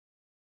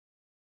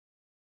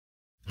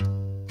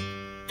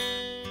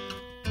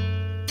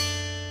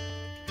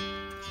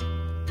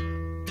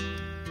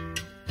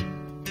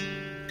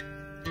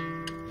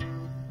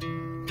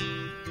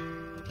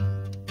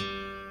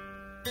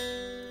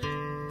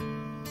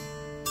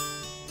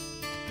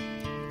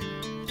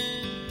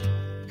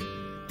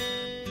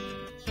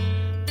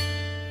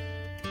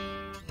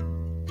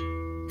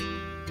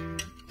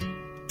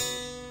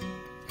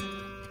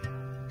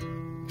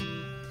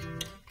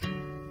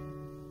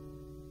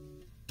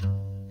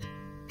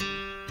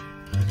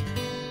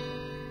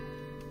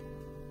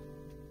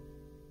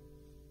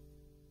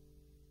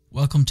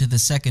Welcome to the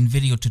second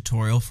video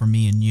tutorial for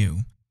Me and You.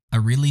 I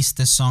released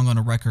this song on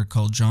a record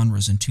called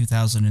Genres in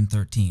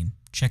 2013.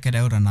 Check it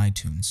out on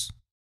iTunes.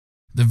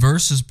 The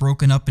verse is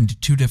broken up into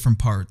two different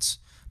parts,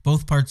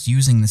 both parts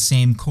using the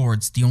same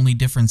chords. The only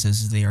difference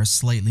is they are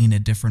slightly in a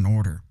different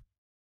order.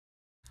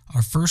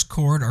 Our first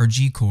chord, our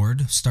G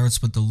chord,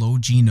 starts with the low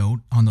G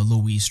note on the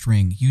low E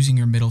string using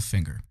your middle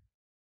finger,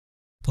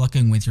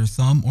 plucking with your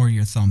thumb or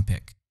your thumb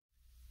pick.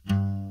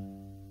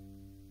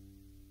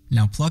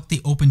 Now pluck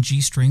the open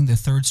G string, the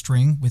third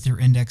string, with your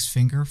index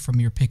finger from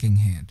your picking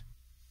hand.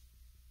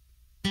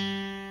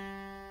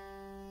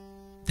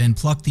 Then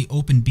pluck the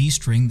open B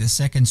string, the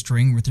second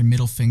string, with your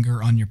middle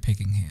finger on your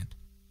picking hand.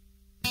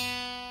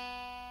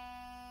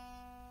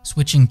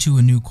 Switching to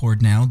a new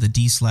chord now, the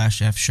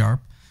D/F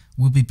sharp,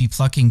 we'll be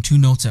plucking two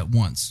notes at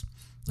once.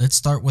 Let's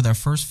start with our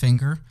first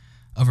finger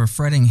of our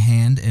fretting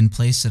hand and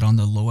place it on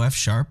the low F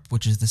sharp,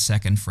 which is the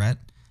second fret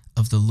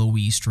of the low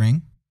E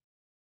string.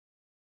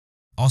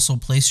 Also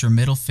place your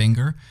middle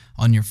finger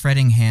on your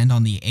fretting hand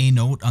on the A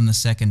note on the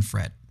second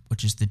fret,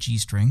 which is the G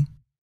string.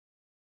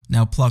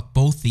 Now pluck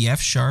both the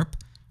F sharp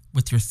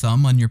with your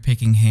thumb on your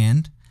picking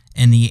hand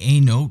and the A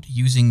note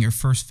using your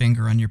first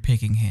finger on your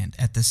picking hand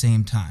at the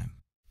same time.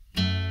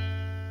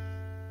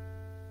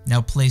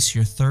 Now place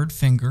your third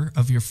finger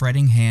of your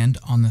fretting hand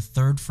on the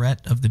third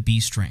fret of the B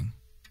string.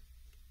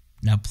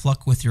 Now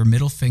pluck with your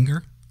middle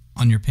finger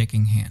on your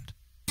picking hand.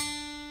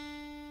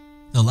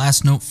 The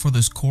last note for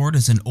this chord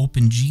is an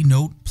open G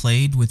note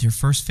played with your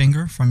first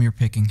finger from your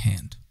picking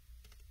hand.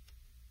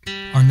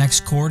 Our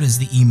next chord is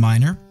the E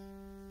minor.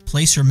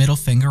 Place your middle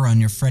finger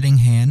on your fretting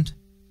hand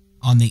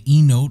on the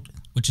E note,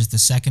 which is the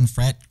second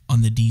fret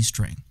on the D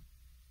string.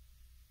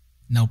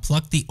 Now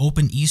pluck the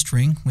open E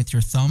string with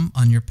your thumb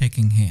on your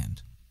picking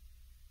hand.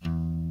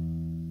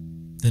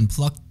 Then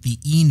pluck the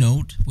E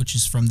note, which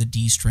is from the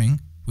D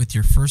string, with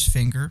your first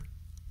finger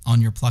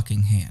on your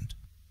plucking hand.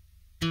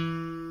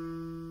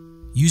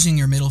 Using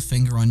your middle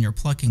finger on your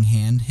plucking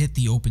hand, hit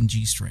the open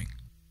G string.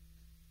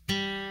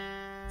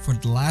 For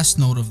the last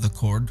note of the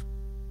chord,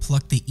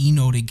 pluck the E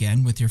note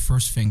again with your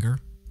first finger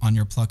on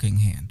your plucking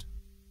hand.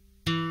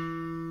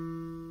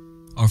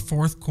 Our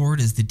fourth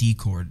chord is the D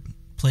chord,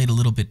 played a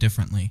little bit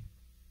differently.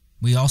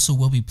 We also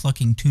will be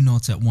plucking two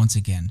notes at once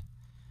again.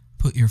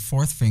 Put your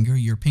fourth finger,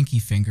 your pinky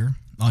finger,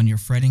 on your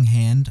fretting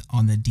hand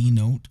on the D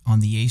note on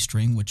the A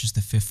string, which is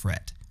the fifth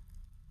fret.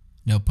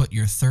 Now put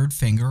your third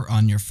finger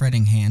on your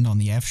fretting hand on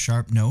the F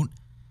sharp note,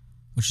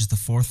 which is the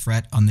fourth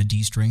fret on the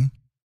D string.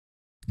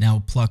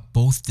 Now pluck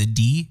both the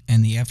D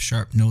and the F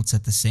sharp notes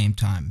at the same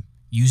time,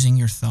 using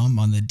your thumb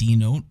on the D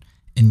note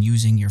and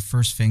using your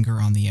first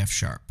finger on the F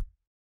sharp.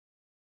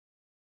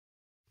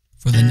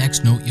 For the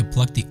next note, you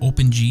pluck the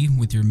open G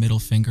with your middle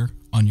finger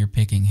on your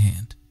picking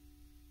hand.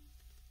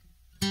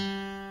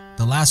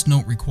 The last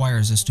note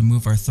requires us to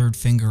move our third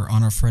finger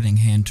on our fretting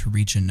hand to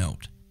reach a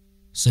note.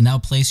 So now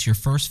place your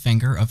first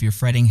finger of your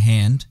fretting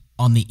hand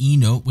on the E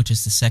note, which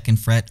is the second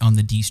fret on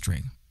the D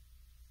string.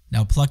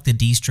 Now pluck the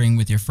D string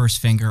with your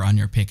first finger on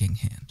your picking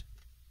hand.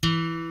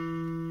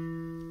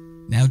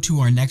 Now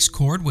to our next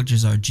chord, which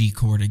is our G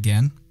chord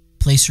again.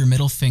 Place your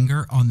middle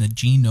finger on the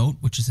G note,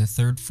 which is the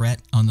third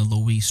fret on the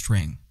low E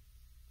string.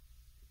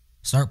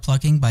 Start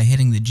plucking by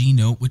hitting the G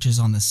note, which is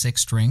on the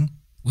sixth string,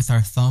 with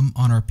our thumb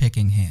on our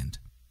picking hand,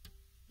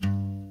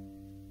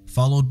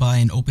 followed by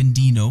an open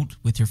D note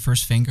with your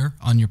first finger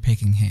on your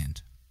picking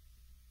hand.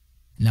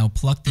 Now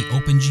pluck the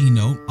open G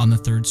note on the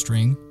third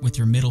string with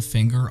your middle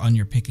finger on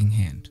your picking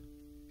hand.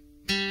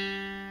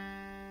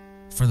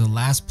 For the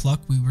last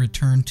pluck, we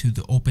return to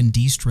the open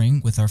D string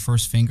with our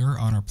first finger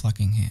on our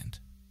plucking hand.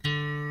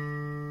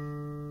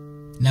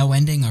 Now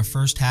ending our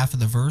first half of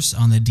the verse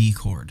on the D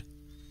chord.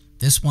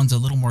 This one's a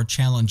little more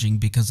challenging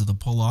because of the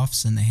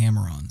pull-offs and the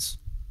hammer-ons.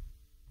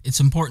 It's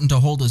important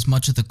to hold as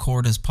much of the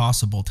chord as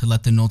possible to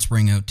let the notes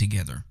ring out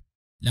together.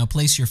 Now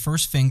place your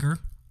first finger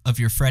of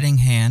your fretting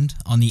hand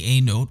on the A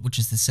note, which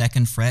is the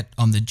second fret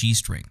on the G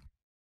string.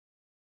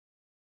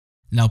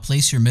 Now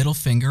place your middle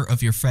finger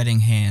of your fretting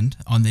hand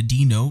on the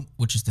D note,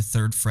 which is the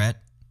third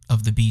fret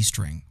of the B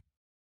string.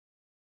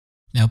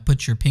 Now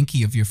put your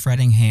pinky of your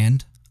fretting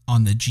hand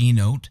on the G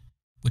note,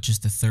 which is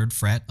the third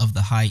fret of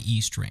the high E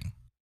string.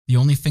 The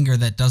only finger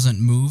that doesn't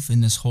move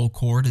in this whole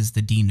chord is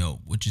the D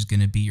note, which is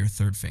going to be your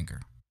third finger.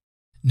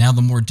 Now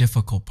the more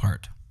difficult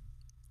part.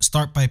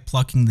 Start by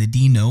plucking the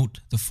D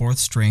note, the fourth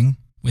string,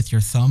 with your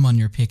thumb on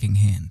your picking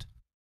hand.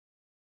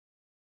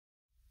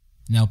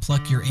 Now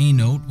pluck your A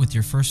note with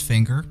your first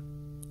finger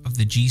of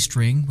the G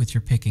string with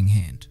your picking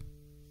hand.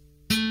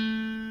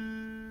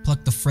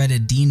 Pluck the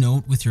fretted D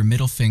note with your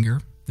middle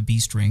finger, the B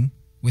string,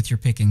 with your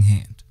picking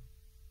hand.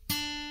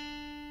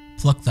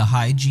 Pluck the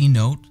high G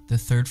note, the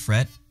third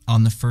fret,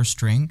 on the first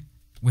string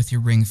with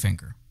your ring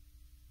finger.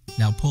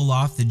 Now pull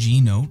off the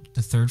G note,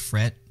 the third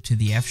fret, to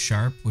the F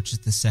sharp, which is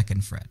the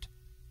second fret,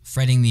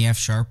 fretting the F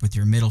sharp with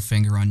your middle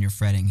finger on your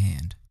fretting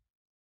hand.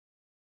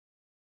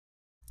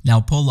 Now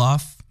pull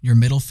off your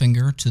middle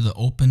finger to the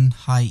open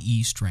high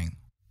E string.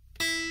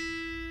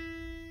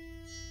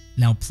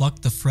 Now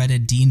pluck the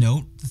fretted D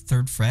note, the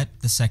 3rd fret,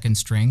 the 2nd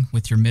string,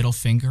 with your middle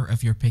finger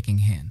of your picking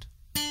hand.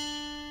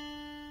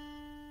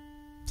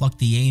 Pluck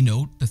the A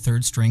note, the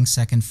 3rd string,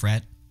 2nd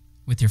fret,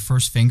 with your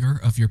 1st finger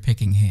of your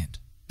picking hand.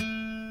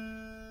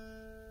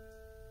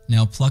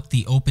 Now pluck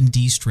the open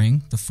D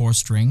string, the 4th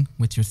string,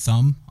 with your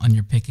thumb on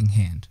your picking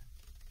hand.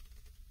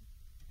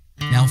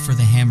 Now for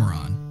the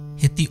hammer-on.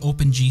 Hit the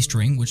open G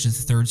string, which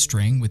is the 3rd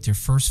string, with your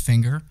 1st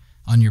finger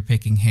on your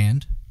picking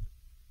hand.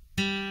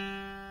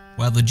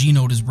 While the G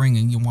note is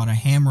ringing, you want to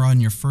hammer on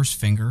your 1st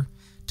finger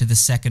to the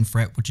 2nd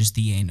fret, which is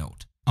the A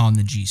note, on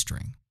the G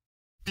string.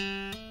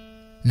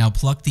 Now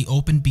pluck the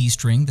open B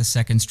string, the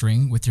 2nd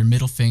string, with your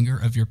middle finger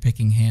of your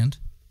picking hand.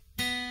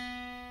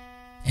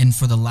 And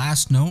for the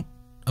last note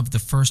of the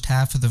first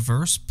half of the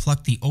verse,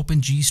 pluck the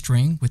open G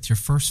string with your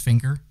 1st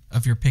finger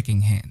of your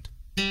picking hand.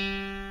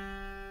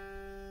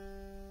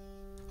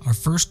 Our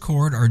first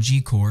chord, our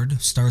G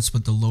chord, starts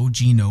with the low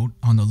G note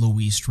on the low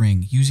E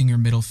string, using your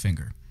middle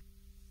finger,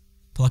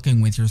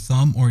 plucking with your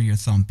thumb or your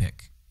thumb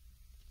pick.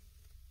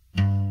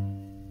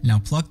 Now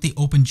pluck the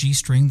open G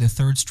string, the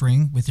 3rd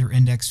string, with your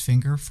index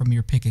finger from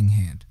your picking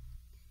hand.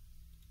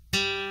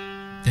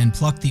 Then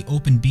pluck the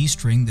open B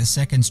string, the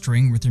 2nd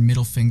string, with your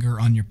middle finger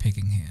on your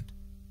picking hand.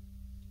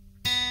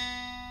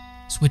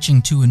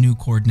 Switching to a new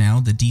chord now,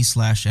 the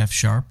D/F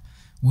sharp,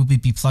 we'll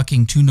be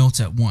plucking 2 notes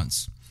at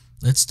once.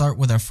 Let's start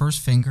with our 1st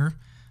finger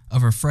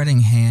of our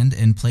fretting hand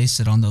and place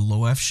it on the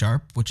low F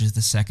sharp, which is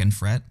the 2nd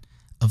fret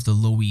of the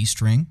low E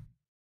string.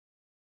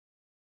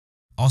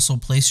 Also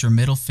place your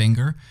middle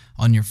finger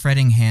on your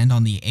fretting hand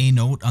on the A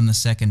note on the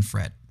 2nd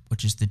fret,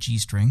 which is the G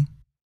string.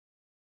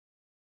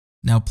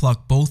 Now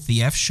pluck both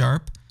the F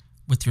sharp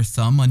with your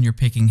thumb on your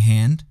picking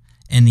hand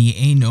and the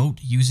A note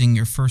using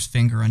your 1st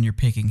finger on your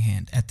picking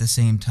hand at the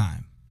same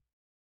time.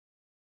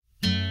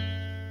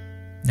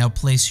 Now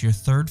place your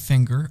 3rd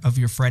finger of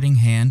your fretting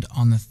hand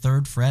on the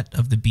 3rd fret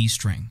of the B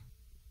string.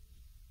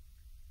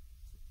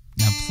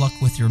 Now pluck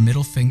with your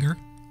middle finger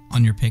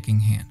on your picking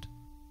hand.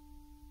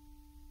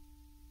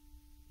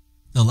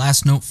 The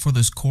last note for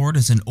this chord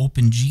is an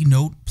open G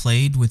note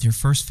played with your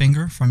 1st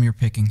finger from your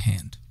picking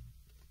hand.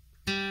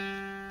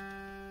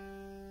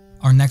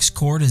 Our next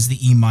chord is the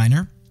E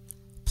minor.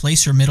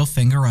 Place your middle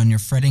finger on your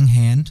fretting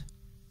hand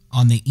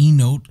on the E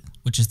note,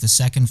 which is the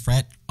 2nd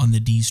fret on the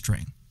D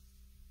string.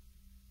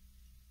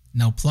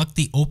 Now pluck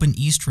the open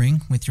E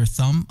string with your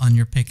thumb on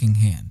your picking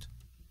hand.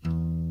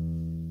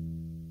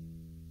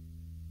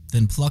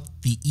 Then pluck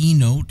the E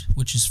note,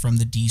 which is from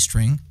the D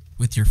string,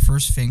 with your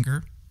 1st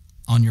finger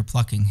on your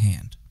plucking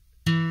hand.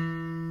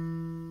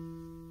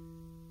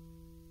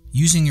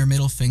 Using your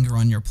middle finger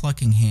on your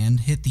plucking hand,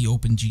 hit the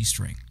open G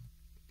string.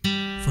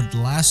 For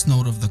the last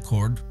note of the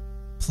chord,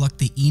 pluck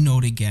the E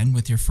note again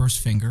with your 1st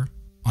finger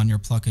on your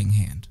plucking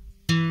hand.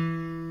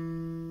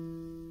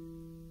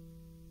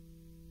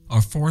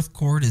 Our 4th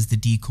chord is the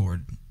D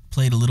chord,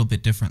 played a little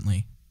bit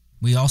differently.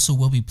 We also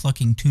will be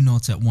plucking 2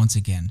 notes at once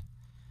again.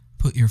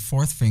 Put your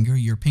 4th finger,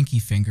 your pinky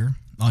finger,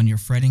 on your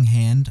fretting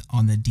hand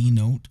on the D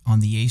note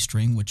on the A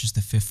string, which is the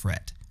 5th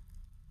fret.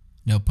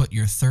 Now put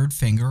your 3rd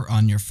finger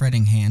on your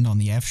fretting hand on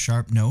the F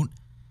sharp note,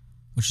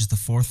 which is the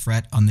 4th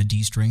fret on the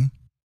D string.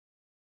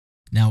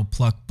 Now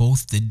pluck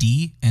both the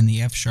D and the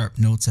F sharp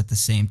notes at the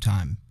same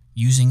time,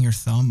 using your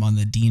thumb on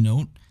the D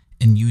note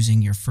and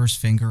using your 1st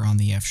finger on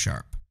the F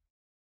sharp.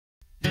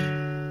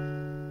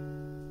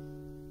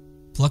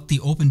 Pluck the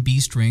open B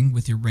string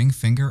with your ring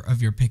finger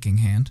of your picking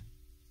hand.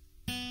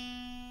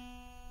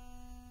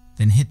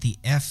 Then hit the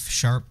F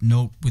sharp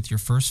note with your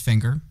 1st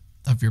finger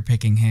of your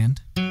picking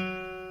hand.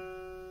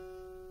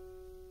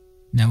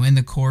 Now end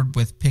the chord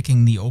with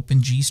picking the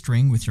open G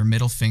string with your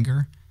middle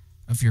finger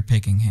of your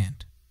picking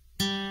hand.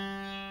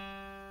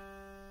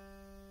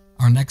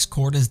 Our next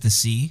chord is the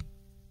C.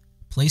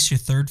 Place your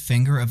 3rd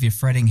finger of your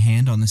fretting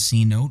hand on the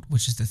C note,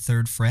 which is the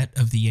 3rd fret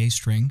of the A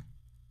string.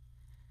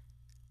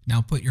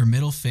 Now put your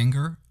middle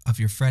finger of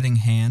your fretting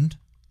hand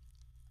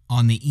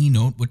on the E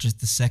note, which is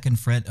the 2nd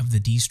fret of the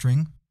D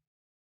string.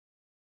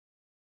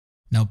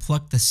 Now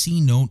pluck the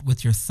C note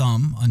with your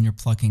thumb on your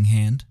plucking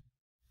hand,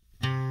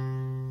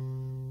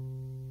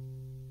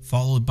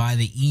 followed by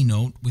the E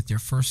note with your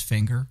 1st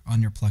finger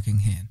on your plucking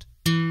hand.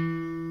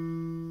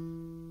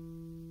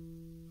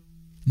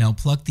 Now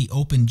pluck the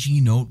open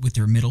G note with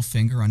your middle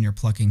finger on your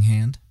plucking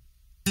hand.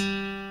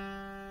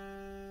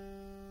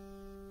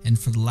 And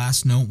for the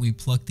last note, we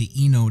pluck the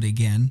E note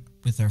again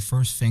with our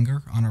 1st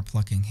finger on our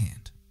plucking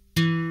hand.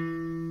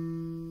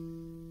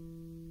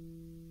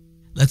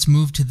 Let's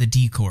move to the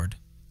D chord.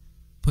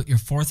 Put your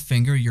 4th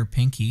finger, your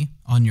pinky,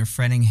 on your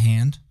fretting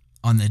hand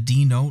on the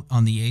D note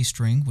on the A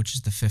string, which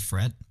is the 5th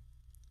fret.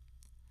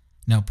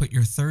 Now put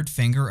your 3rd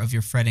finger of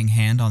your fretting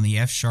hand on the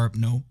F sharp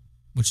note,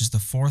 which is the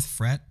 4th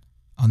fret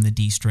on the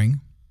D string.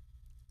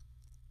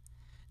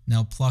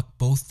 Now pluck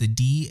both the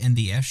D and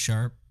the F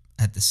sharp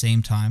at the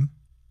same time.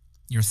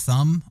 Your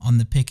thumb on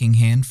the picking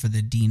hand for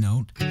the D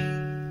note,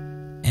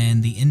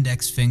 and the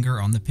index finger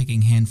on the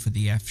picking hand for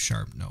the F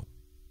sharp note.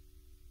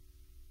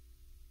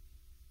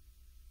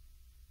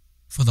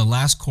 For the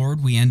last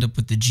chord, we end up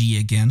with the G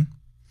again.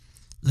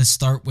 Let's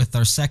start with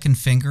our second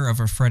finger of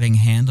our fretting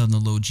hand on the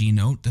low G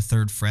note, the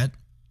 3rd fret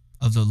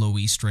of the low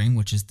E string,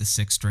 which is the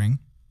 6th string.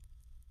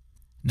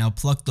 Now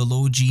pluck the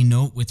low G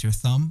note with your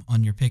thumb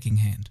on your picking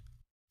hand.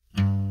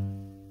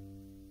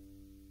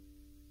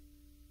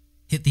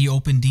 Hit the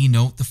open D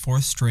note, the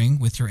 4th string,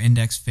 with your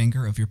index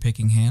finger of your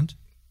picking hand.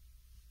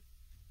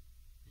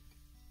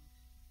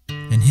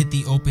 Then hit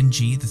the open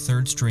G, the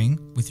 3rd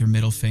string, with your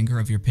middle finger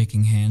of your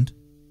picking hand.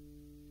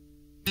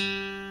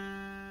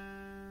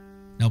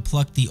 Now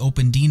pluck the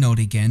open D note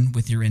again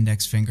with your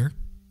index finger.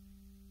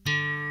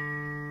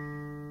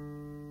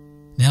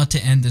 Now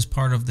to end this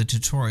part of the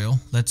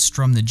tutorial, let's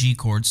strum the G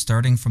chord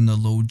starting from the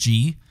low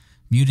G,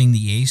 muting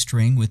the A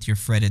string with your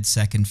fretted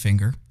 2nd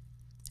finger,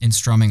 and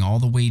strumming all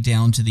the way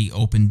down to the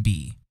open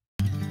B.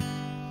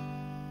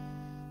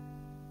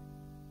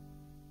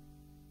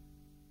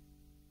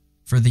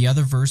 For the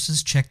other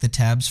verses, check the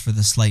tabs for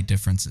the slight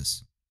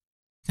differences.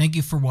 Thank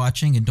you for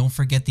watching, and don't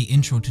forget the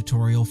intro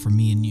tutorial for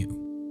me and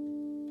you.